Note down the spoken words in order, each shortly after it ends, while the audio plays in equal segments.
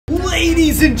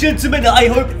Ladies and gentlemen, I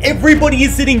hope everybody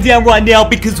is sitting down right now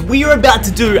because we are about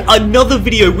to do another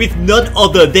video with none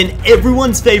other than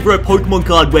everyone's favorite Pokemon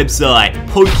card website,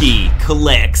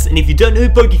 Pokecollects. And if you don't know who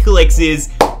Pokecollects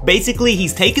is, basically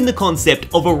he's taken the concept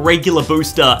of a regular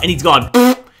booster and he's gone,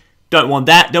 don't want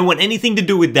that, don't want anything to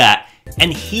do with that.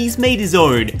 And he's made his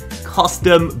own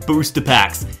custom booster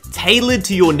packs tailored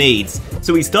to your needs.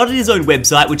 So he started his own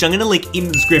website, which I'm going to link in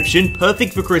the description,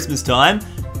 perfect for Christmas time.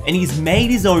 And he's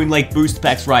made his own like booster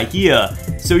packs right here.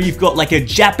 So you've got like a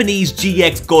Japanese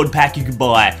GX God pack you can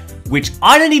buy, which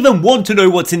I don't even want to know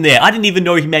what's in there. I didn't even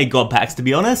know he made God packs, to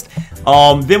be honest.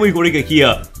 Then we've got to go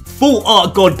here, full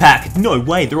art God pack. No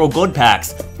way, they're all God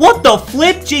packs. What the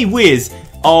flip? Gee whiz.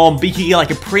 But you can get like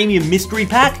a premium mystery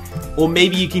pack, or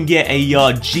maybe you can get a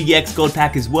GX God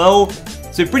pack as well.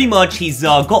 So pretty much he's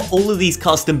got all of these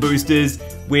custom boosters,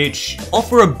 which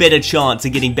offer a better chance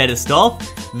of getting better stuff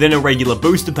than a regular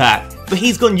booster pack. But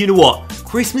he's gone, you know what,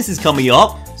 Christmas is coming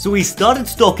up, so he started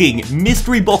stocking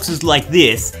mystery boxes like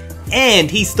this,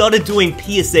 and he started doing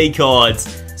PSA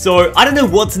cards. So I don't know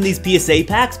what's in these PSA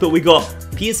packs, but we got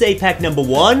PSA pack number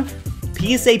 1,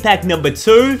 PSA pack number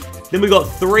 2, then we got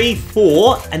 3,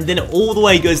 4, and then all the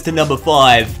way goes to number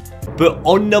 5. But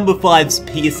on number 5's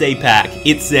PSA pack,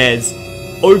 it says,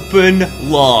 open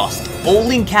last. All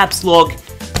in caps lock,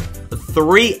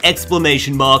 3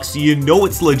 exclamation marks, so you know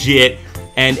it's legit.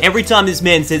 And every time this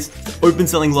man says open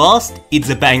something last, it's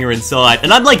a banger inside.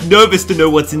 And I'm like nervous to know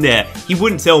what's in there. He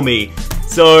wouldn't tell me.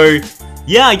 So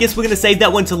yeah, I guess we're going to save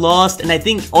that one to last. And I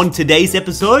think on today's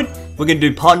episode, we're going to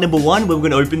do part number 1, where we're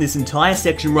going to open this entire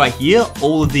section right here,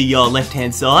 all of the left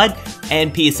hand side,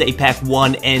 and PSA pack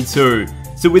 1 and 2.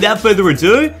 So without further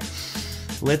ado,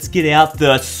 let's get out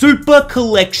the Super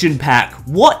Collection Pack.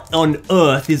 What on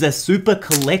earth is a Super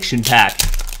Collection Pack?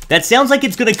 That sounds like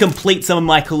it's going to complete some of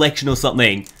my collection or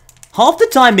something. Half the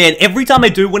time, man, every time I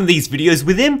do one of these videos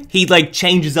with him, he like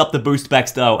changes up the booster pack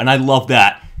style, and I love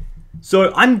that.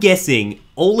 So I'm guessing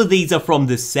all of these are from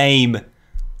the same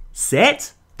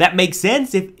set? That makes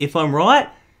sense if I'm right?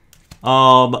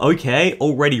 Okay,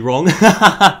 already wrong.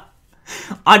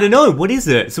 I don't know, what is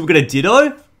it? So we've got a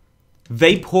Ditto,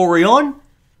 Vaporeon.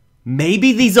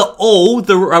 Maybe these are all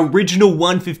the original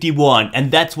 151,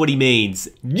 and that's what he means.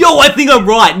 Yo, I think I'm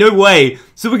right, no way.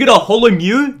 So we got a Holo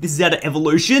Mew, this is out of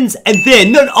Evolutions, and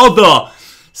then none other.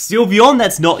 Sylveon,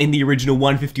 that's not in the original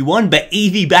 151, but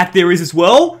Eevee back there is as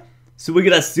well. So we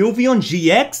got a Sylveon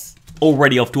GX,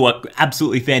 already off to an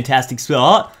absolutely fantastic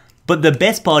start. But the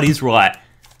best part is, right,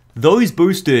 those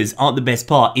boosters aren't the best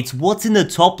part. It's what's in the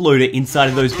top loader inside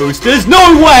of those boosters. No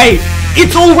way!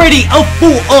 It's already a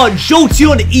full art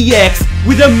Jolteon EX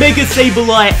with a Mega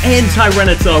Sableye and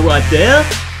Tyranitar right there.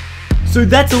 So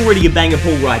that's already a banger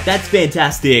pull, right? That's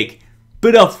fantastic.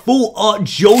 But a full art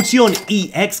Jolteon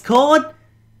EX card?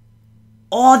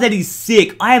 Oh, that is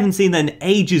sick. I haven't seen that in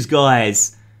ages,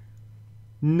 guys.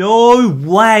 No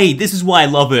way. This is why I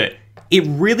love it. It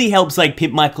really helps like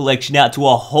pimp my collection out to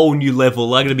a whole new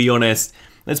level, I gotta be honest.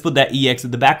 Let's put that EX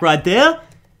at the back right there.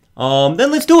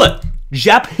 Then let's do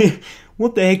it.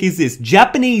 What the heck is this?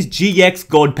 Japanese GX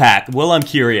God Pack. Well, I'm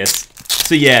curious.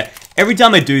 So yeah, every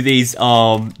time I do these,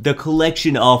 the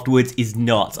collection afterwards is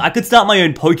nuts. I could start my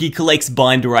own Pokecollects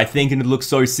binder, I think, and it looks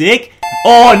so sick.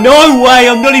 Oh, no way,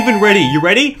 I'm not even ready. You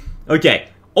ready? Okay,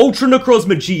 Ultra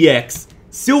Necrozma GX.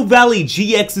 Silvally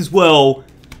GX as well.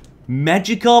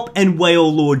 Magikarp and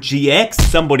Whale Lord GX.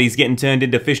 Somebody's getting turned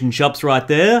into fish and chops right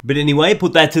there. But anyway,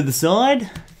 put that to the side.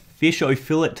 Fish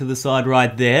fillet to the side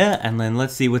right there. And then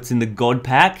let's see what's in the God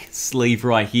Pack. Sleeve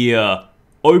right here.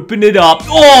 Open it up.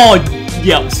 Oh,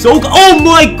 yeah. So, oh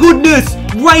my goodness.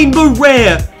 Rainbow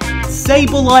Rare.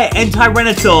 Sableye and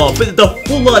Tyranitar. But the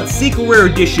Full Art Secret Rare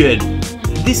Edition.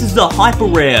 This is the Hyper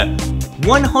Rare.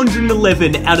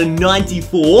 111 out of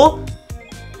 94.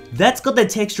 That's got the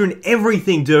texture and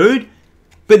everything, dude.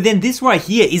 But then this right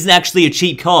here isn't actually a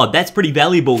cheap card. That's pretty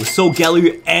valuable.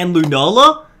 Solgaleo and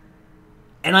Lunala.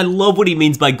 And I love what he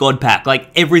means by God Pack. Like,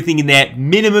 everything in there.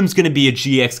 Minimum's going to be a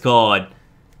GX card.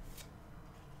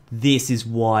 This is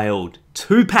wild.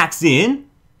 2 packs in.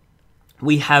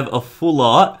 We have a full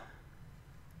art.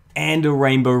 And a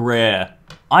Rainbow Rare.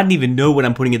 I don't even know what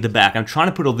I'm putting at the back. I'm trying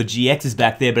to put all the GXs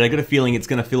back there, but I got a feeling it's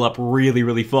going to fill up really,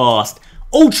 really fast.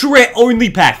 Ultra Rare Only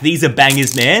Pack. These are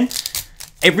bangers, man.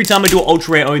 Every time I do an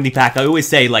Ultra Rare Only Pack, I always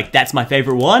say, like, that's my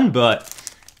favorite one, but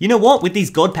you know what? With these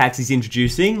God Packs he's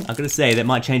introducing, I gotta say, that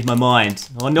might change my mind.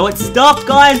 Oh no, it's stuck,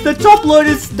 guys! The top load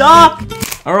is stuck!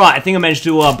 Alright, I think I managed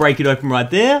to break it open right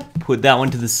there. Put that one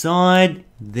to the side.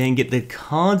 Then get the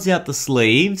cards out the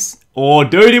sleeves. Oh,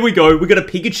 dude, here we go. We got a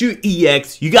Pikachu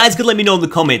EX. You guys can let me know in the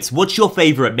comments. What's your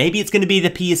favorite? Maybe it's going to be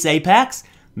the PSA packs.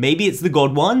 Maybe it's the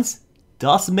God ones.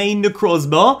 Dustmane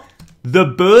Necrozma. The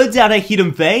birds out of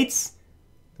Hidden Fates.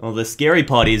 Oh, the scary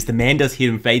part is the man does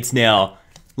Hidden Fates now.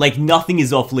 Like, nothing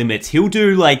is off limits. He'll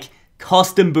do, like,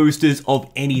 custom boosters of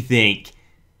anything.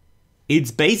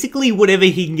 It's basically whatever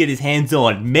he can get his hands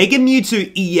on. Mega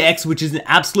Mewtwo EX, which is an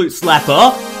absolute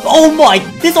slapper. Oh my,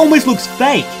 this almost looks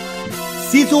fake.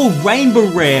 Sizzle Rainbow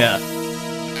Rare.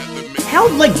 How,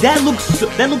 like, that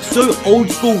looks so old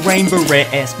school Rainbow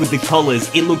Rare-esque with the colors.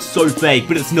 It looks so fake,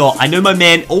 but it's not. I know my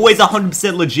man, always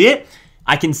 100% legit.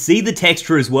 I can see the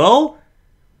texture as well.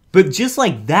 But just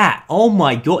like that, oh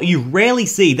my god, you rarely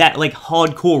see that, like,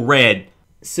 hardcore red.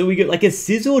 So we got like a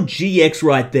Sizzle GX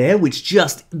right there, which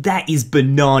just, that is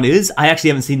bananas. I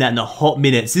actually haven't seen that in a hot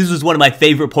minute. Sizzle's one of my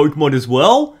favorite Pokemon as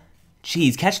well.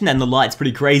 Jeez, catching that in the light's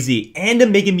pretty crazy. And a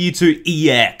Mega Mewtwo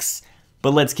EX.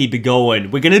 But let's keep it going.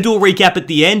 We're going to do a recap at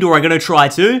the end, or I'm going to try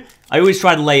to. I always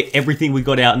try to lay everything we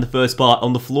got out in the first part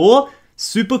on the floor.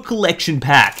 Super Collection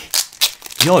Pack.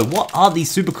 Yo, what are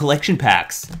these Super Collection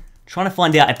Packs? Trying to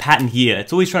find out a pattern here.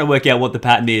 It's always trying to work out what the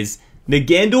pattern is.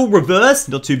 Nagandal Reverse,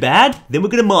 not too bad. Then we're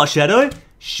going to Marshadow.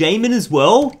 Shaman as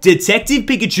well. Detective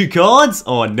Pikachu cards.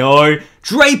 Oh no.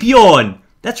 Drapion.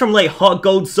 That's from like Heart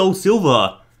Gold Soul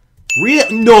Silver.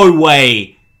 No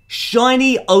way.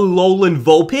 Shiny Alolan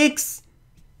Vulpix?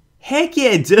 Heck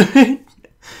yeah, dude.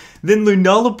 Then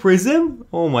Lunala Prism?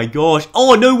 Oh my gosh.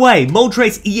 Oh, no way.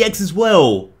 Moltres EX as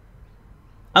well.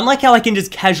 I like how I can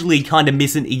just casually kind of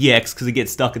miss an EX because it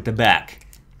gets stuck at the back.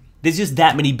 There's just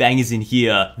that many bangers in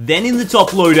here. Then in the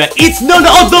top loader, it's none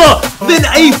other than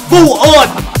a full art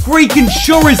freaking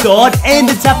Charizard and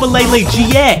a Tapu Lele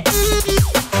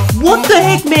GX. What the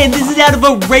heck, man? This is out of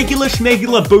a regular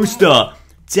schmegular booster.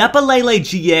 Tapu Lele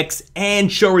GX and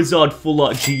Charizard Full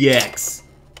Art GX.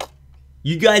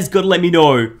 You guys gotta let me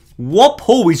know, what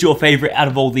pull is your favorite out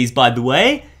of all these, by the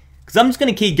way? Because I'm just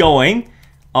gonna keep going.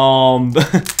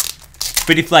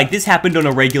 But if, like, this happened on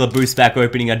a regular boost pack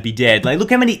opening, I'd be dead. Like,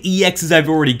 look how many EXs I've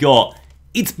already got.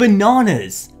 It's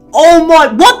bananas. Oh my,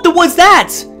 what was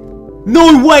that?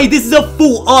 No way, this is a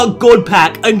full art god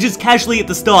pack, and just casually at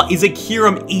the start is a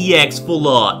Kyurem EX full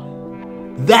art.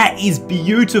 That is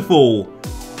beautiful.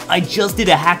 I just did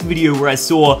a hack video where I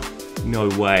saw, no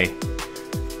way,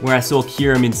 where I saw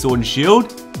Kyurem in Sword and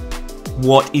Shield.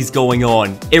 What is going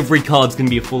on? Every card's gonna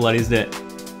be a full art, isn't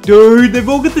it? Dude, they've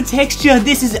all got the texture.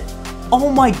 This is,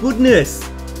 oh my goodness.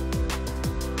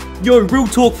 Yo, real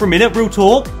talk for a minute, real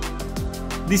talk.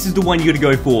 This is the one you gotta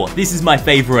go for. This is my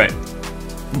favorite.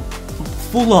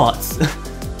 Full arts.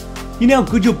 You know how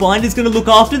good your binder's gonna look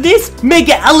after this?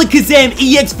 Mega Alakazam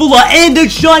EX full art and a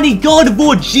shiny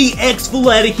Gardevoir GX full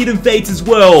art of Hidden Fates as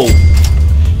well.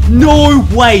 No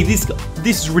way, this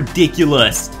is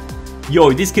ridiculous.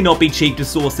 Yo, this cannot be cheap to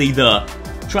source either.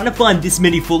 Trying to find this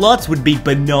many full arts would be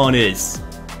bananas.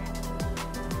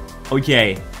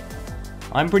 Okay.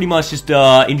 I'm pretty much just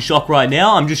in shock right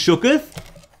now. I'm just shooketh.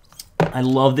 I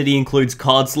love that he includes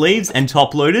card sleeves and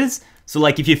top loaders. So,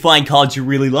 like, if you find cards you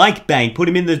really like, bang, put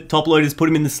them in the top loaders, put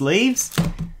them in the sleeves.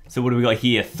 So what do we got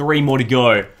here? 3 more to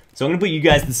go. So I'm going to put you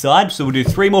guys to the side. So we'll do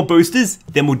 3 more boosters,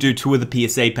 then we'll do 2 of the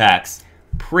PSA packs.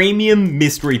 Premium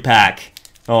Mystery Pack.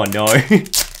 Oh, no.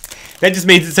 That just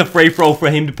means it's a free-for-all for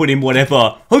him to put in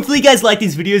whatever. Hopefully you guys like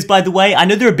these videos, by the way. I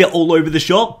know they're a bit all over the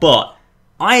shop, but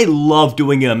I love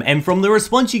doing them. And from the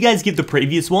response you guys give the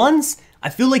previous ones, I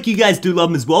feel like you guys do love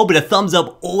them as well, but a thumbs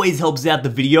up always helps out the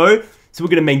video. So we're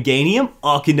going to Meganium,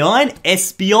 Arcanine,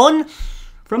 Espeon,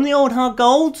 from the old Heart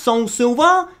Gold, Soul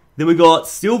Silver. Then we got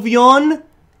Sylveon,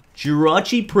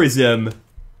 Jirachi Prism.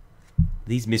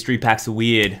 These mystery packs are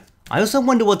weird. I also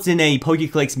wonder what's in a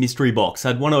Pokécollects mystery box.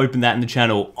 I'd want to open that in the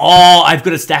channel. Oh, I've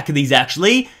got a stack of these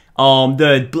actually.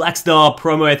 The Black Star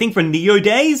promo, I think for Neo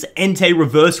Days. Entei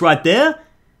Reverse right there.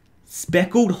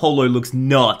 Speckled Holo looks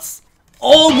nuts.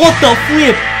 Oh, what the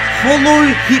flip!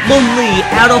 Holo Hitmonlee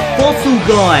out of Fossil,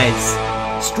 guys.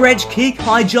 Stretch kick,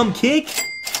 high jump kick.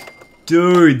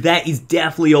 Dude, that is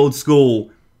definitely old school.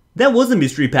 That was a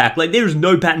mystery pack. Like, there's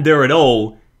no pattern there at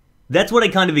all. That's what I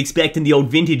kind of expect in the old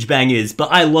vintage bangers,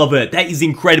 but I love it. That is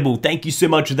incredible. Thank you so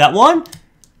much for that one.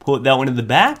 Put that one in the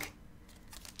back.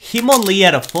 Hitmonlee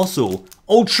out of Fossil.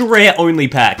 Ultra rare only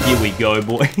pack. Here we go,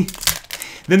 boy.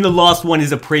 Then the last one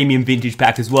is a premium vintage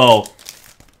pack as well.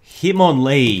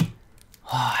 Hitmonlee.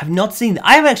 Oh,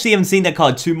 I actually haven't seen that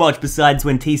card too much besides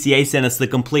when TCA sent us the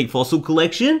complete Fossil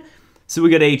collection. So we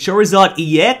got a Charizard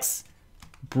EX.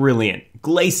 Brilliant.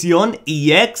 Glaceon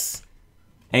EX.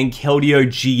 And Keldeo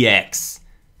GX.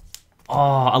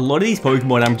 Oh, a lot of these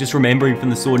Pokemon I'm just remembering from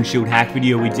the Sword and Shield hack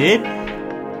video we did.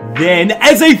 Then,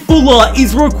 as a full art,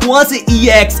 is Rayquaza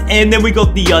EX, and then we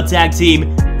got the tag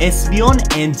team Espeon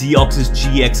and Deoxys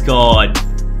GX card.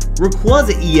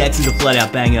 Rayquaza EX is a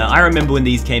flat-out banger. I remember when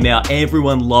these came out,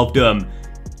 everyone loved them.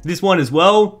 This one as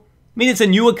well. I mean, it's a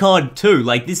newer card too,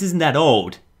 like this isn't that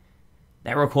old.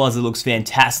 That Rayquaza looks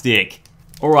fantastic.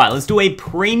 Alright, let's do a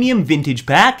premium vintage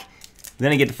pack.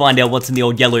 Then I get to find out what's in the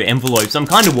old yellow envelopes. I'm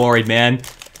kind of worried, man.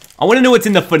 I want to know what's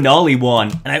in the finale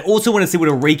one. And I also want to see what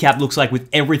a recap looks like with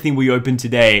everything we opened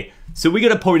today. So we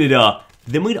got a Ponyta.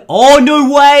 Then we... Oh,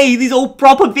 no way! These are all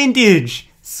proper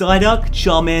vintage! Psyduck,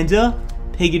 Charmander,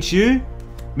 Pikachu,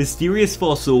 Mysterious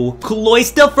Fossil,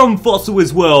 Cloyster from Fossil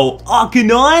as well,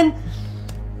 Arcanine,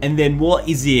 and then what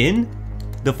is in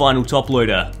the final top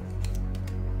loader?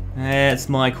 That's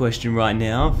my question right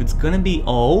now. If it's gonna be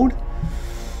old...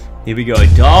 Here we go.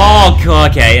 Oh,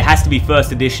 okay. It has to be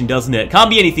first edition, doesn't it?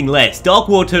 Can't be anything less. Dark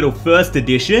War Turtle first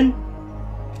edition.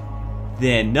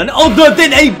 Then none. Oh, no,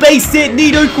 then a base set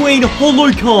Nidoqueen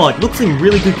Holo card. Looks in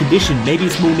really good condition. Maybe a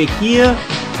small nick here.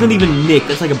 It's not even a nick.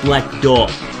 That's like a black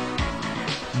dot.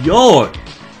 Yo.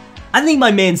 I think my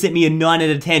man sent me a 9 out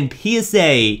of 10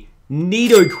 PSA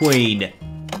Nidoqueen.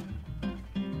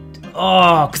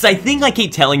 Oh, because I think I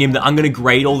keep telling him that I'm going to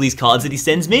grade all these cards that he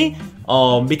sends me.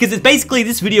 Because it's basically,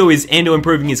 this video is Ando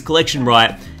improving his collection,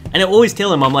 right? And I always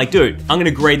tell him, I'm like, dude, I'm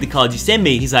gonna grade the cards you send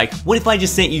me. He's like, what if I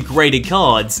just sent you graded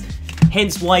cards?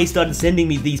 Hence why he started sending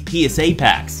me these PSA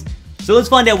packs. So let's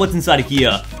find out what's inside of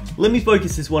here. Let me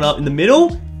focus this one up in the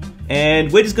middle. And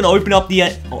we're just gonna open up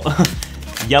the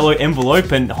yellow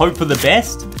envelope and hope for the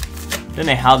best. Don't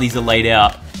know how these are laid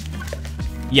out.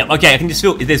 Yep, okay, I can just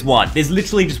feel, there's one. There's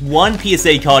literally just one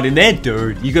PSA card in there.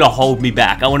 Dude, you gotta hold me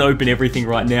back. I wanna open everything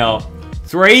right now.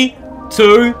 3,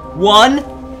 2, 1.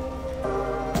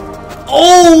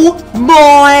 Oh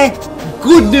my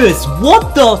goodness,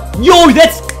 what the? Yo,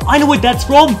 that's, I know what that's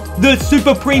from. The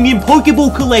Super Premium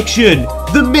Pokeball Collection.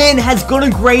 The man has gone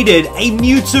and graded a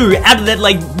Mewtwo out of that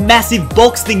like massive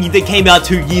box thingy that came out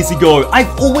 2 years ago.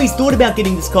 I've always thought about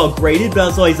getting this card graded, but I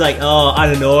was always like, oh, I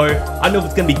don't know. I don't know if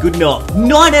it's gonna be good enough.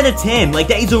 9 out of 10. Like,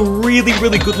 that is a really,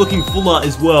 really good looking full art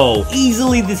as well.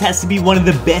 Easily, this has to be one of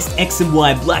the best X and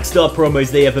Y Black Star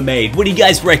promos they ever made. What do you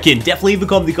guys reckon? Definitely leave a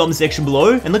comment in the comment section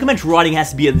below. And look how much writing has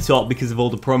to be at the top because of all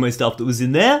the promo stuff that was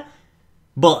in there.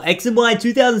 But X and Y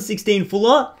 2016 full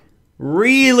art.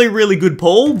 Really, really good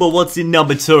pull, but what's in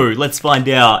number 2? Let's find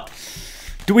out.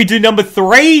 Do we do number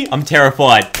 3? I'm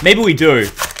terrified. Maybe we do.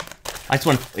 I just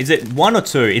want, is it 1 or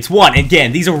 2? It's 1.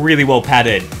 Again, these are really well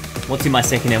padded. What's in my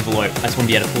second envelope? I just want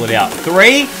to be able to pull it out.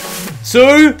 3,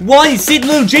 2, 1. You sit,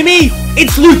 little Jimmy.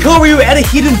 It's Lucario out of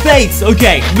Hidden Fates.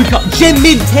 Okay, Gem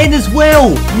Mid 10 as well.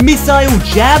 Missile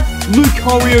Jab,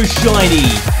 Lucario Shiny.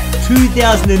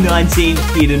 2019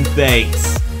 Hidden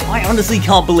Fates. I honestly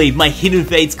can't believe my Hidden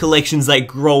Fates collection's like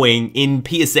growing in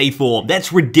PSA form.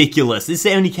 That's ridiculous. This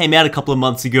only came out a couple of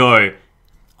months ago.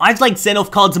 I've like sent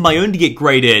off cards of my own to get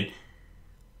graded.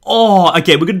 Oh,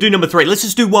 okay, we're gonna do number 3. Let's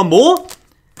just do one more.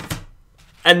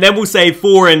 And then we'll save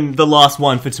 4 and the last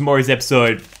one for tomorrow's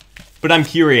episode. But I'm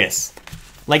curious.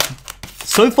 Like,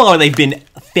 so far they've been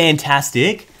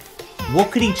fantastic.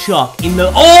 What could he chuck in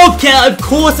the... Oh, okay, of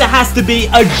course it has to be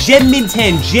a Gem Mint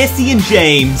 10, Jesse and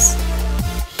James.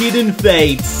 Hidden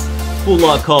Fates, full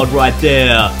art card right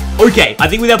there. Okay, I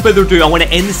think without further ado, I want to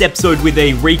end this episode with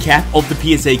a recap of the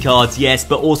PSA cards, yes,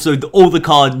 but also all the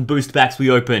card and boost packs we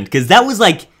opened, because that was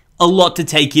like a lot to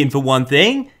take in for one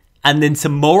thing. And then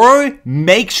tomorrow,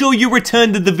 make sure you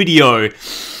return to the video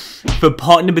for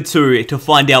part number 2 to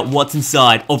find out what's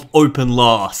inside of Open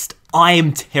Last. I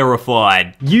am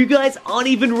terrified. You guys aren't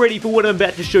even ready for what I'm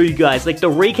about to show you guys. Like the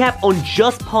recap on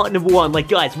just part number 1. Like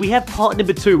guys, we have part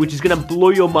number 2, which is gonna blow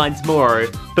your mind tomorrow.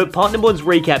 But part number 1's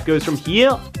recap goes from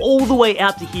here all the way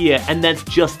out to here, and that's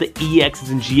just the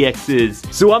EXs and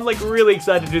GXs. So I'm like really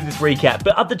excited to do this recap.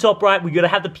 But up the top right, we gotta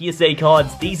have the PSA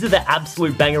cards. These are the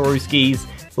absolute bangarooskies.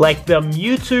 Like the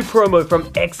Mewtwo promo from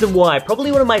X and Y,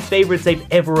 probably one of my favorites they've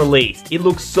ever released. It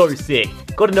looks so sick.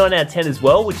 Got a 9 out of 10 as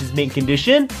well, which is mint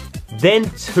condition. Then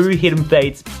 2 Hidden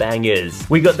Fates bangers.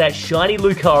 We got that shiny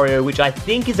Lucario, which I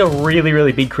think is a really,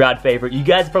 really big crowd favorite. You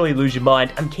guys probably lose your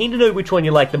mind. I'm keen to know which one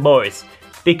you like the most,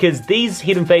 because these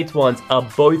Hidden Fates ones are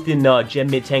both in Gem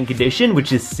Mid 10 condition,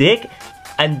 which is sick.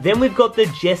 And then we've got the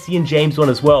Jesse and James one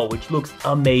as well, which looks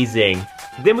amazing.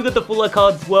 Then we've got the full art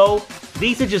cards as well.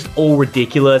 These are just all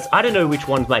ridiculous. I don't know which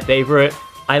one's my favorite.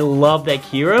 I love that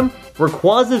Kyurem.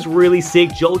 Rayquaza's really sick.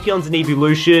 Jolteon's an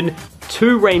evolution.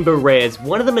 2 rainbow rares.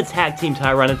 One of them a tag team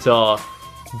Tyranitar.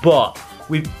 But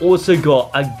We've also got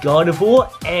a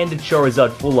Gardevoir and a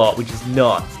Charizard full art, which is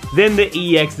nuts. Then the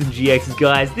EX and GXs,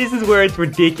 guys. This is where it's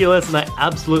ridiculous, and I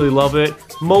absolutely love it.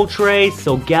 Moltres,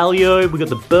 Solgaleo, we got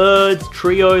the Birds,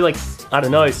 Trio, like, I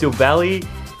don't know, Silvally,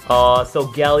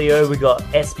 Solgaleo, we got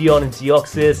Espeon and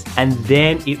Deoxys, and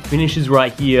then it finishes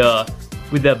right here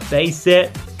with a base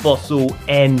set, Fossil,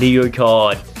 and Neo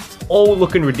card. All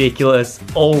looking ridiculous,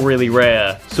 all really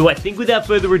rare. So I think without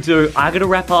further ado, I gotta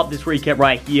wrap up this recap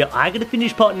right here. I gotta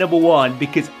finish part number 1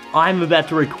 because I'm about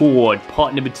to record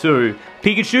part number 2.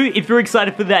 Pikachu, if you're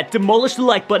excited for that, demolish the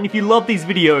like button if you love these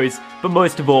videos. But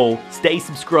most of all, stay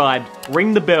subscribed,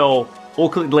 ring the bell, or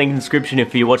click the link in the description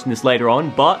if you're watching this later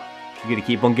on. But you gotta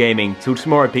keep on gaming. Till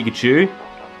tomorrow, Pikachu.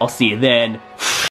 I'll see you then.